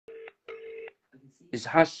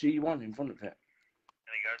Has she one in front of her?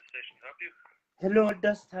 Any guard station help you? Hello,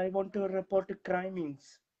 Dust. I want to report a crime. Report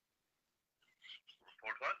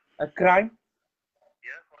what? A crime?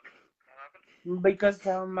 Yeah, what happened? Because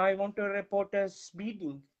I want to report a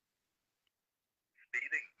speeding.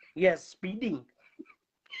 Speeding? Yes, speeding.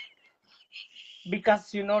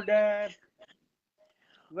 Because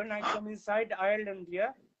when I come inside Ireland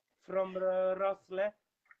here from Rosslare,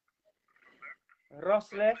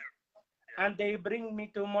 and they bring me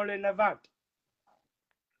to Molinavat.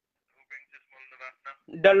 Who brings this Mulnavat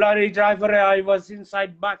now? The lorry driver, I was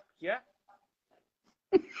inside back, yeah.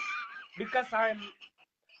 Because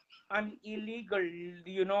I'm illegal,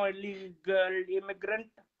 illegal immigrant,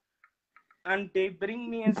 and they bring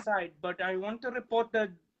me inside. But I want to report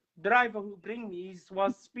the driver who bring me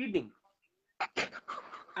was speeding,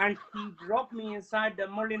 and he dropped me inside the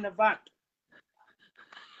Molinavat.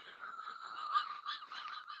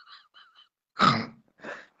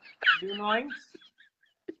 Do you know him?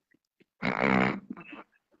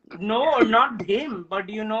 No, not him, but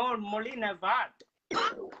Molinavat.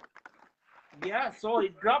 Yeah, so he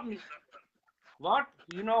dropped me. What?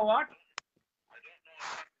 You know what? I don't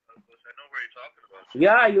know, but I know where you're talking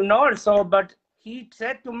about. Yeah, so, but he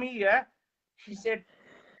said to me, yeah, he said,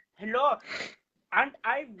 hello. And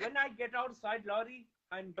when I get outside lorry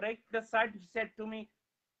and break the side, he said to me,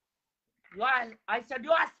 I said,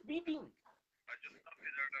 you are speeding. I just stop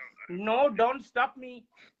you there now. No, don't stop me.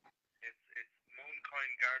 It's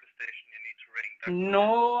Mooncoin Garda station you need to ring.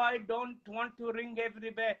 No, I don't want to ring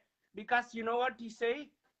everywhere. Because you know what he say? There's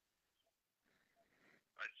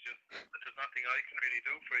nothing I can really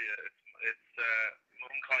do for you. It's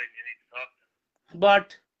Mooncoin you need to talk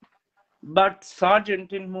to. But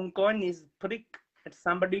Sergeant in Mooncoin is prick.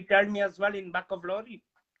 Somebody told me as well in back of lorry.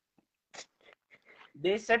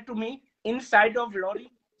 They said to me inside of lorry,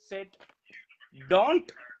 said, don't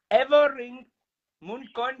ever ring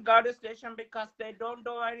Mooncoin Garda station because they don't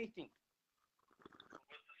do anything.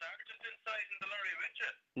 Was the sergeant inside in the lorry with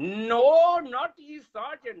you? No, not his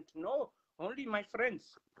sergeant. No, only my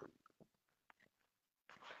friends.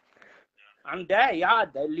 And there, yeah,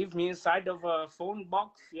 they leave me inside of a phone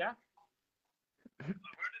box, yeah. So where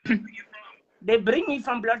did they bring you from? They bring me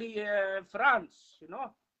from bloody France,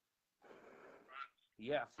 France?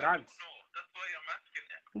 Yeah, France. No, that's why I'm asking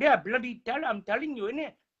you. Yeah, bloody I'm telling you,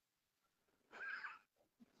 innit?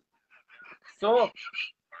 So,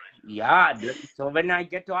 yeah, so when I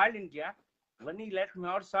get to Ireland, yeah, when he let me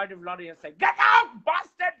outside of lorry and said, get out,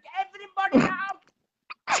 bastard, everybody out.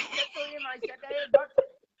 I said to him, hey, but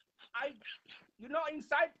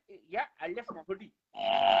inside, yeah, I left my hoodie.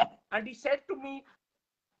 And he said to me,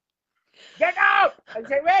 get out. I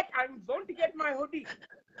said, wait, I'm going to get my hoodie.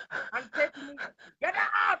 And said to me, get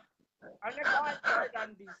out. And I go outside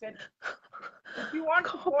and he said, if you want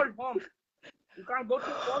to call home, you can go to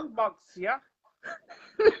phone box, yeah?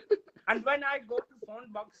 And when I go to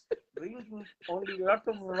phone box, bringing only a lot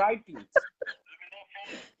of writings.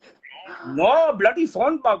 No, bloody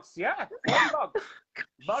phone box, yeah, phone box.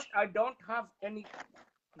 But I don't have any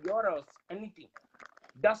euros, anything.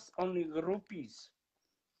 Just only rupees.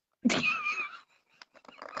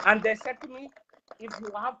 And they said to me, if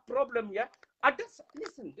you have problem, yeah, I just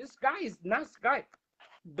listen. This guy is nice guy.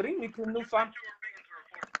 Bring me to Newfoundland.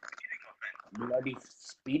 Bloody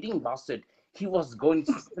speeding bastard. He was going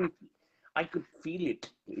 70. I could feel it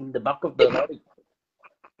in the back of the lorry.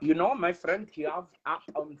 My friend, he have up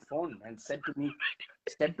on phone and said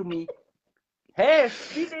to me, hey,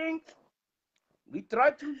 speeding. We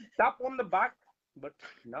tried to tap on the back, but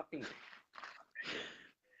nothing.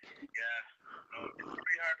 Yeah, no, it's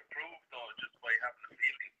very hard to prove though, just by having a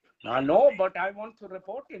feeling. I know, but I want to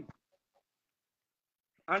report him.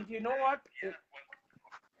 And you know what? Yeah, well,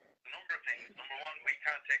 a number of things. Number one, we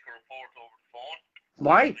can't take a report over the phone.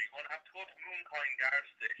 Why? So you're going to have to go to Mooncoin Garda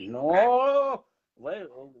station. No. Well,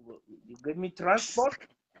 you give me transport? I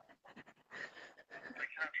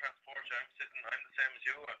can't transport you. I'm the same as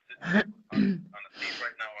you. I'm sitting on a seat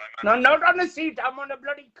right now. No, not on a seat. I'm on a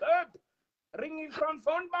bloody curb. Ringing from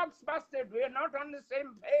phone box, bastard. We are not on the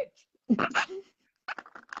same page.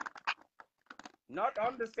 Not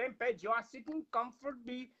on the same page. You are sitting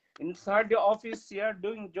comfortably inside the office here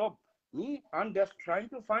doing job. Me, I'm just trying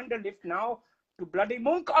to find a lift now to bloody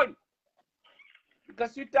Mooncoin.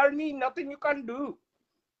 Because you tell me nothing you can do.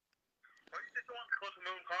 Why did you want to go to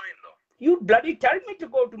Mooncoin though? You bloody tell me to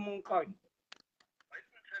go to Mooncoin. I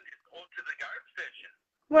didn't tell you to go to the guard station.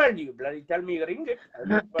 Well, you bloody tell me ring it.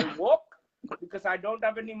 I will walk because I don't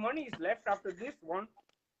have any money left after this one.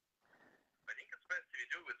 I think it's best if you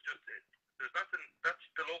do. It's just there's nothing. That's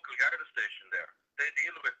the local Garda station there. They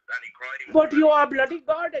deal with any crime. But you are bloody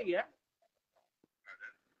Garda, yeah?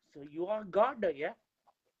 So you are Garda, yeah?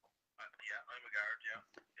 Yeah, I'm a guard,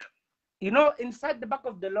 yeah. You know, inside the back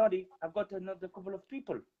of the lorry, I've got another couple of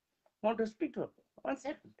people. Want to speak to them? 1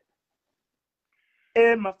 second.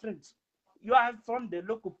 Hey, my friends, you are from the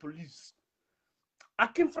local police. I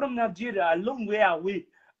came from Nigeria a long way away,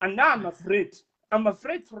 and now I'm afraid. I'm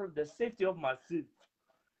afraid for the safety of myself.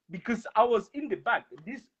 Because I was in the back,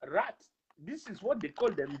 these rats, this is what they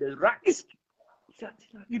call them, the rats.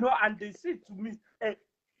 You know, and they said to me, hey,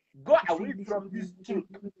 go away from this thing.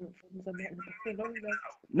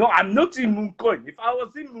 No, I'm not in Munkoin. If I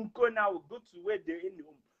was in Munkoin, I would go to where they're in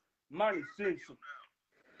home. Man is saying so.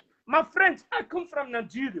 My friends, I come from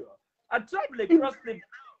Nigeria. I travel across the...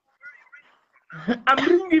 I'm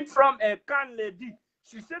ringing from a can lady.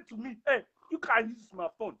 She said to me, hey, you can use my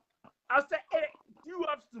phone. I said, hey, do you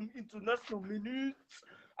have some international minutes?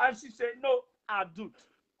 And she said, no, I don't.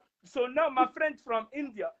 So now my friend from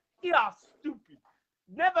India, he are stupid.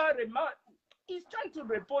 Never remark. He's trying to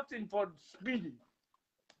report him for speeding.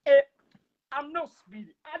 Hey, I'm not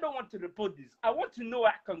speeding. I don't want to report this. I want to know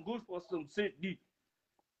I can go for some safety.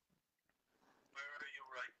 Where are you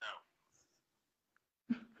right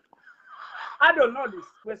now? I don't know this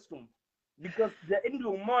question because the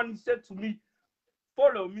Indian man said to me,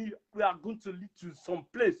 follow me, we are going to lead to some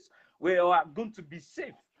place where we are going to be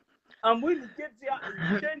safe. And when he gets here,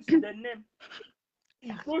 he changes the name.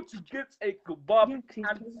 He's going to get a kebab and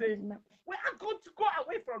say, we are going to go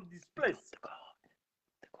away from this place.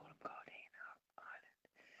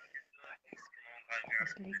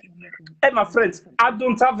 Hey, my friends, I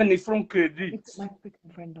don't have any phone credit. It's my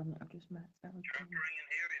freaking friend on I've just met. You're ringing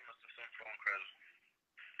here, you must have some phone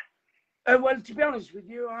credit. Well, to be honest with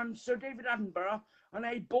you, I'm Sir David Attenborough, and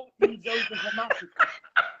I bought these over from Africa.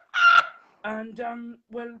 And,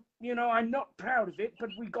 well, you know, I'm not proud of it, but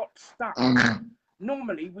we got stuck.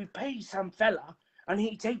 Normally, we pay some fella, and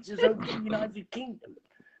he takes us over to the United Kingdom.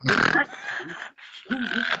 But actually,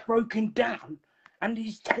 he's broken down, and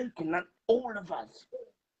he's taken all of us.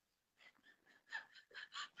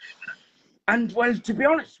 And, well, to be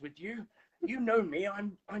honest with you, you know me, I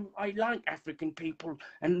like African people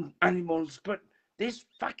and animals, but this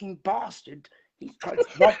fucking bastard, he's trying to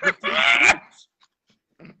rob the things.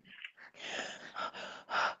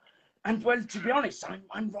 And well, to be honest,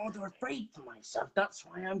 I'm rather afraid for myself. That's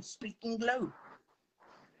why I'm speaking low.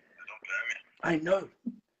 I don't blame you. I know.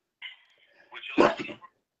 Would you like to find out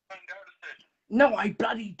a station? No, I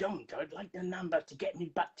bloody don't. I'd like the number to get me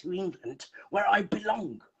back to England, where I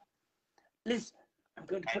belong. Listen, I'm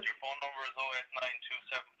going to And put... your phone number is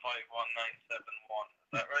 08927511971.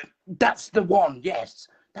 Is that right? That's the one, yes.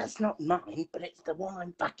 That's not mine, but it's the one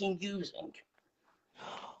I'm fucking using.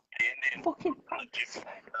 The Indian Fucking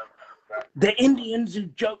The Indians who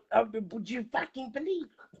joke, would you fucking believe?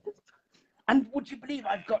 And would you believe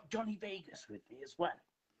I've got Johnny Vegas with me as well?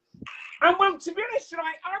 And well, to be honest,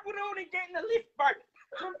 right, I would only get in the lift back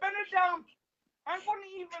from Benidorm. I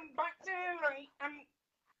wasn't even back there, right? And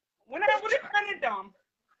when I was in Benidorm,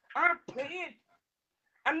 I played.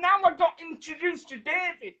 And now I got introduced to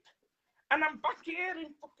David. And I'm back here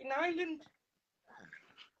in fucking Ireland.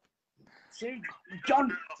 See, John...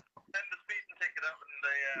 Send the speeding ticket out and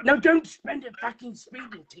they... No, don't spend a fucking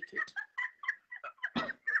speeding ticket.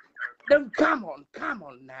 No, come on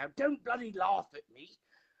now. Don't bloody laugh at me.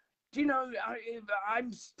 Do you know,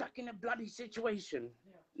 I'm stuck in a bloody situation.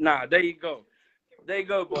 Nah, there you go. There you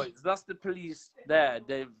go, boys. That's the police there.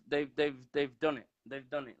 They've done it. They've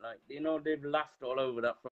done it. Like, you know, they've laughed all over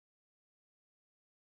that.